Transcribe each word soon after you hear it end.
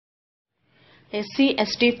SC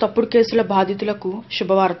ST తప్పుడు కేసుల బాధితులకు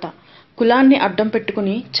శుభవార్త. కులాన్ని అడ్డం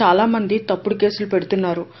పెట్టుకుని చాలా మంది తప్పుడు కేసులు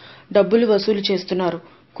పెడుతున్నారు, డబ్బులు వసూలు చేస్తున్నారు.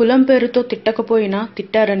 కులం పేరుతో తిట్టకపోయినా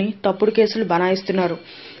తిట్టారని తప్పుడు కేసులు బనాయిస్తున్నారు.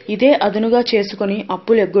 ఇదే అదునుగా చేసుకుని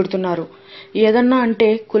అప్పులు ఎగ్గొడుతున్నారు. ఏదన్నా అంటే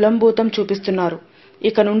కులం భూతం చూపిస్తున్నారు.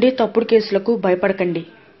 ఇక నుండి తప్పుడు కేసులకు భయపడకండి.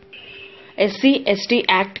 SC ST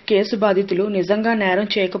యాక్ట్ కేసు బాధితులు నిజంగా నేరం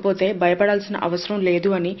చేయకపోతే భయపడాల్సిన అవసరం లేదు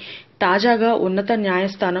అని తాజాగా ఉన్నత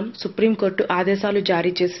న్యాయస్థానం సుప్రీంకోర్టు ఆదేశాలు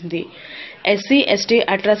జారీ చేసింది. SC ST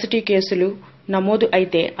అట్రాసిటీ కేసులు నమోదు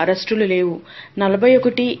అయితే అరెస్టులు లేవు.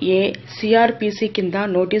 41A CRPC కింద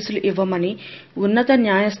నోటీసులు ఇవ్వమని ఉన్నత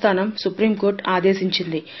న్యాయస్థానం సుప్రీంకోర్టు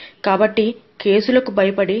ఆదేశించింది. కాబట్టి కేసులకు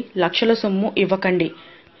భయపడి లక్షల సొమ్ము ఇవ్వకండి.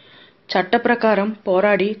 చట్ట ప్రకారం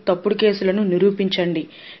పోరాడి తప్పుడు కేసులను నిరూపించండి.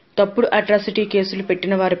 తప్పుడు అట్రాసిటీ కేసులు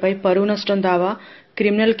పెట్టిన వారిపై పరువు నష్టం దావా,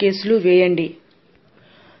 క్రిమినల్ కేసులు వేయండి.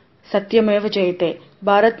 సత్యమేవ జయతే.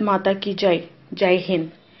 భారత్ మాతాకి జై. జై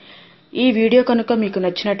హింద్. ఈ వీడియో కనుక మీకు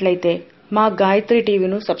నచ్చినట్లయితే మా గాయత్రి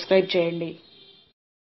టీవీను సబ్స్క్రైబ్ చేయండి.